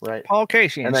Burns. Right. Paul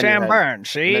Casey and Sam Burns.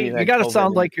 See, you got to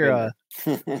sound like you're a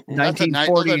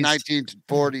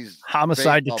 1940s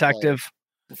homicide detective.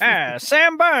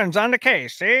 Sam Burns on the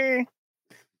case. See,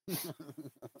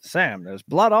 Sam, there's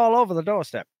blood all over the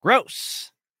doorstep.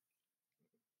 Gross.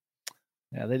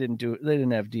 Yeah, they didn't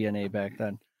have DNA back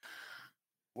then.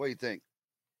 What do you think?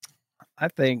 I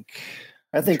think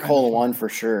hole-in-one for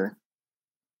sure.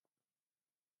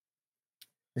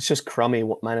 It's just crummy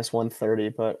minus 130,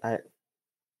 but I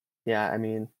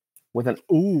mean, with an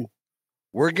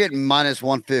we're getting minus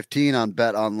 115 on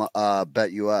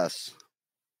bet US.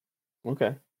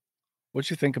 Okay. What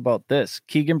you think about this?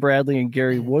 Keegan Bradley and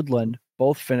Gary Woodland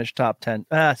both finished top 10.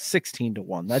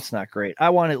 16-1. That's not great. I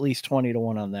want at least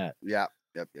 20-1 on that. Yeah.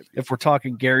 Yep. If we're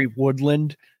talking Gary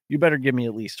Woodland, you better give me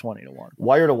at least 20-1.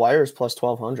 Wire to wire is plus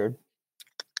 1,200.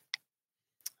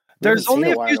 There's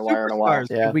only a few superstars.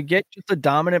 Yeah. Did we get just a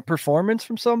dominant performance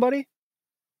from somebody?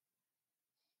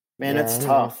 Man, it's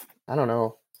tough. I don't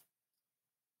know.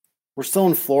 We're still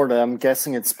in Florida. I'm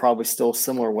guessing it's probably still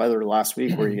similar weather to last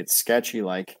week where you get sketchy,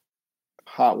 like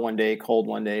hot one day, cold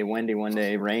one day, windy one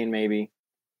day, rain maybe.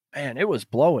 Man, it was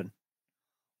blowing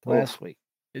last week.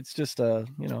 It's just And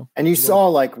you saw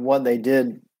like what they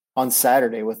did on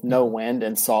Saturday with no wind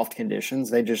and soft conditions.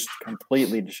 They just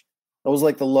completely it was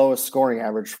like the lowest scoring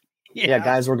average. Yeah,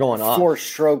 guys were going off. 4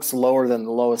 strokes lower than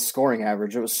the lowest scoring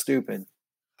average. It was stupid.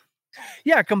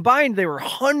 Yeah, combined they were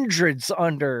hundreds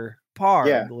under par,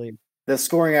 I believe. The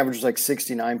scoring average was like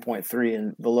 69.3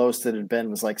 and the lowest it had been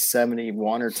was like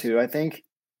 71 or 2, I think.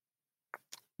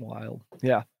 Wild.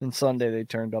 Yeah. And Sunday they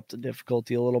turned up the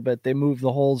difficulty a little bit. They moved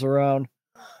the holes around.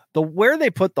 Where they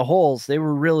put the holes, they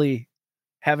were really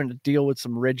having to deal with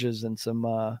some ridges and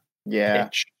some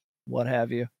pitch, what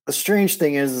have you. The strange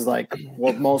thing is like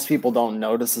what most people don't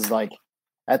notice is like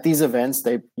at these events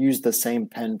they use the same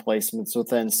pin placements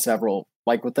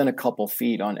within a couple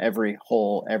feet on every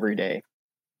hole every day.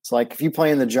 So, like, if you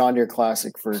play in the John Deere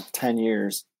Classic for 10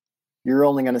 years, you're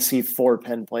only going to see 4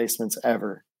 pin placements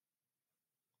ever.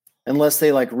 Unless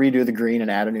they, like, redo the green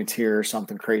and add a new tier or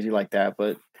something crazy like that.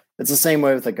 But it's the same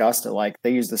way with Augusta. Like,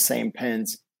 they use the same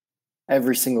pins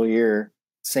every single year,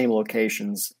 same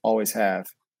locations, always have.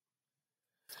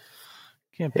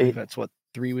 Can't believe that's,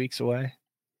 3 weeks away?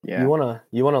 Yeah.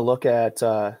 You wanna look at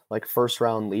like first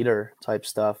round leader type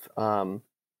stuff. I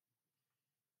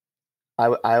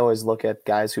always look at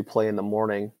guys who play in the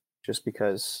morning just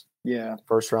because. Yeah.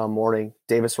 First round morning.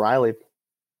 Davis Riley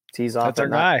tees off at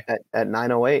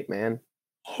 9:08, man.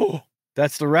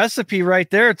 That's the recipe right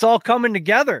there. It's all coming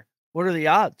together. What are the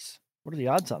odds? What are the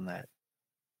odds on that?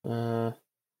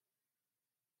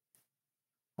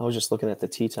 I was just looking at the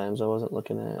tee times. I wasn't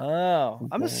looking at. Oh,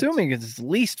 I'm assuming it's at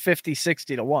least 50,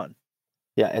 60 to 1.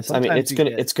 Yeah, it's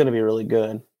gonna be really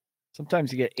good.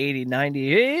 Sometimes you get 80,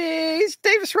 90. He's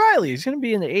Davis Riley. He's gonna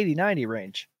be in the 80, 90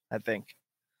 range, I think.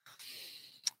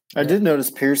 I did notice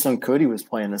Pearson Cody was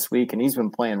playing this week, and he's been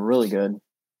playing really good.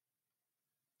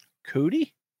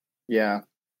 Cody? Yeah.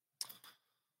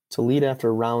 To lead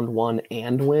after round 1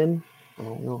 and win? I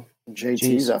don't know.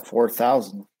 JT's at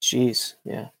 4,000. Jeez,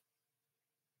 yeah.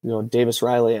 Davis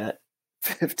Riley at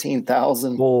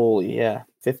 15,000. Holy, yeah,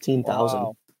 15,000.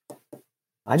 Wow.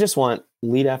 I just want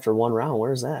lead after 1 round.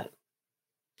 Where's that?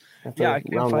 I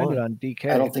can't find it on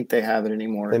DK. I don't think they have it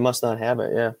anymore. They must not have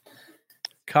it, yeah.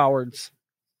 Cowards.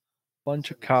 Bunch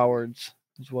of cowards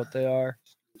is what they are.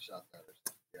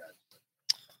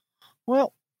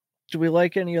 Well, do we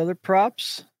like any other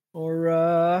props,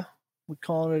 or we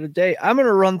calling it a day? I'm going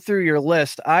to run through your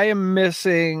list. I'm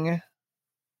missing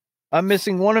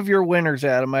one of your winners,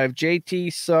 Adam. I have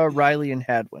JT, Riley, and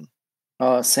Hadwin.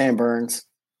 Sam Burns.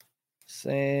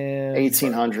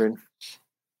 1,800.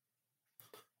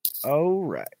 All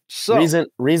right. So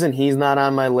reason he's not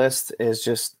on my list is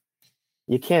just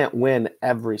you can't win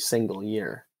every single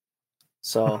year.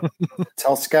 So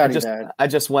tell Scotty that. I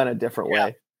just went a different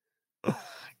way.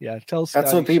 Yeah, tell Scotty.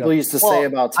 That's what people used to say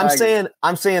about Tiger.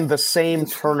 I'm saying the same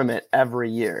tournament every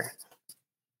year.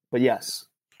 But yes.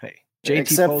 Hey, JT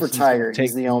except for Tiger,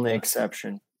 he's the only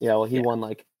exception. Yeah, well, he won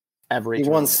like every. He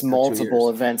won multiple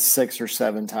events 6 or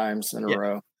 7 times in a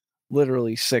row.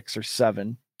 Literally 6 or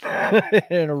 7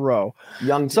 in a row.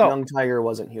 Young Tiger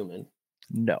wasn't human.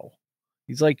 No.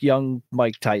 He's like young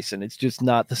Mike Tyson. It's just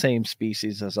not the same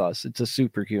species as us. It's a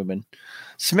superhuman.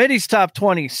 Smitty's top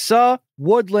 20.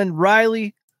 Woodland,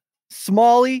 Riley,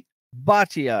 Smalley,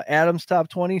 Bhatia. Adam's top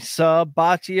 20.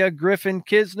 Bhatia, Griffin,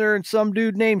 Kisner, and some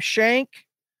dude named Shank.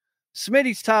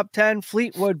 Smitty's top 10.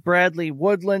 Fleetwood, Bradley,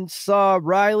 Woodland,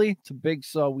 Riley. It's a big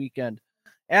weekend.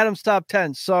 Adam's top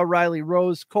 10. Riley,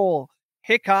 Rose, Cole,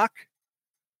 Hickok.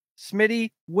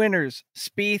 Smitty, winners.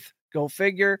 Spieth, go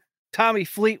figure. Tommy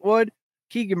Fleetwood,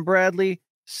 Keegan Bradley,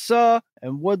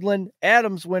 and Woodland.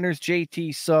 Adams winners,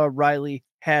 JT, Riley,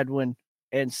 Hadwin,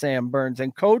 and Sam Burns.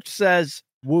 And Coach says,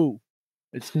 woo.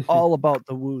 It's all about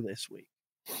the woo this week.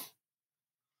 So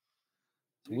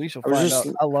we shall find out.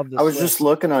 I love this. I was just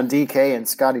looking on DK, and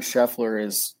Scotty Scheffler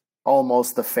is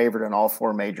almost the favorite in all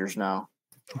 4 majors now.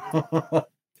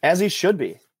 As he should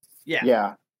be.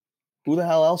 Yeah. Who the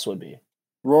hell else would be?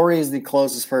 Rory is the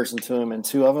closest person to him, and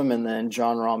 2 of them, and then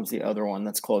John Rahm's the other one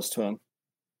that's close to him.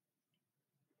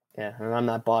 Yeah, and I'm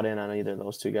not bought in on either of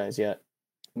those 2 guys yet.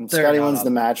 And Scotty wins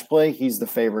the match play. He's the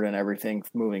favorite in everything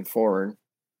moving forward.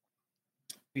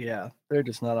 Yeah, they're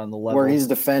just not on the level. Where he's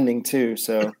defending, too,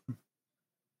 so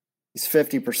he's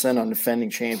 50% on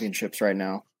defending championships right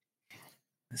now.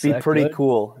 It'd be pretty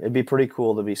cool. It'd be pretty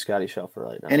cool to be Scotty Scheffler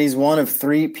right now. And he's one of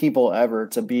 3 people ever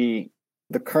to be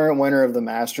the current winner of the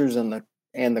Masters and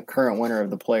the current winner of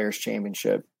the Players'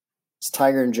 Championship. It's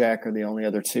Tiger and Jack are the only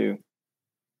other 2.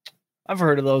 I've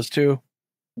heard of those 2.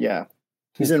 Yeah.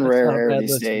 He's in rare air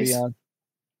these days.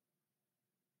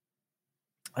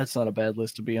 That's not a bad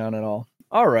list to be on at all.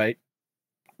 All right.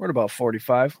 We're at about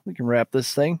 45. We can wrap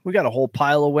this thing. We got a whole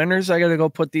pile of winners. I got to go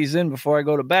put these in before I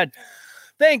go to bed.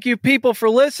 Thank you, people, for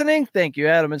listening. Thank you,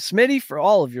 Adam and Smitty, for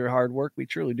all of your hard work. We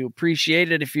truly do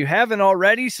appreciate it. If you haven't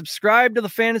already, subscribe to the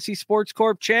Fantasy Sports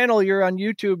Corp channel. You're on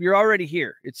YouTube. You're already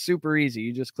here. It's super easy.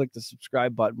 You just click the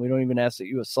subscribe button. We don't even ask that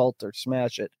you assault or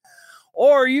smash it.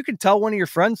 Or you can tell one of your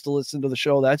friends to listen to the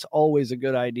show. That's always a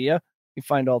good idea. You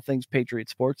find all things Patriot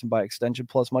Sports and by extension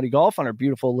Plus Money Golf on our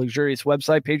beautiful, luxurious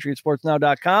website,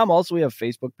 patriotsportsnow.com. Also, we have a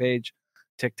Facebook page,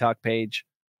 TikTok page,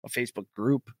 a Facebook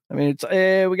group. I mean, it's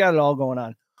we got it all going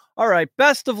on. All right.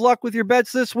 Best of luck with your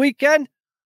bets this weekend.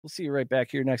 We'll see you right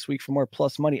back here next week for more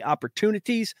Plus Money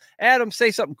opportunities. Adam,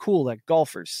 say something cool that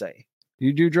golfers say.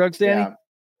 You do drugs, Danny? Yeah.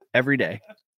 Every day.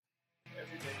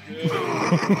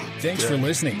 Thanks for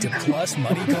listening to Plus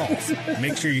Money Golf.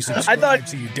 Make sure you subscribe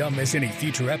so you don't miss any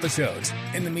future episodes.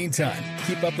 In the meantime,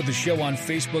 keep up with the show on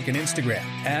Facebook and Instagram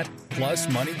at Plus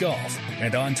Money Golf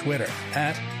and on Twitter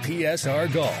at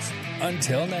PSR Golf.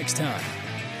 Until next time.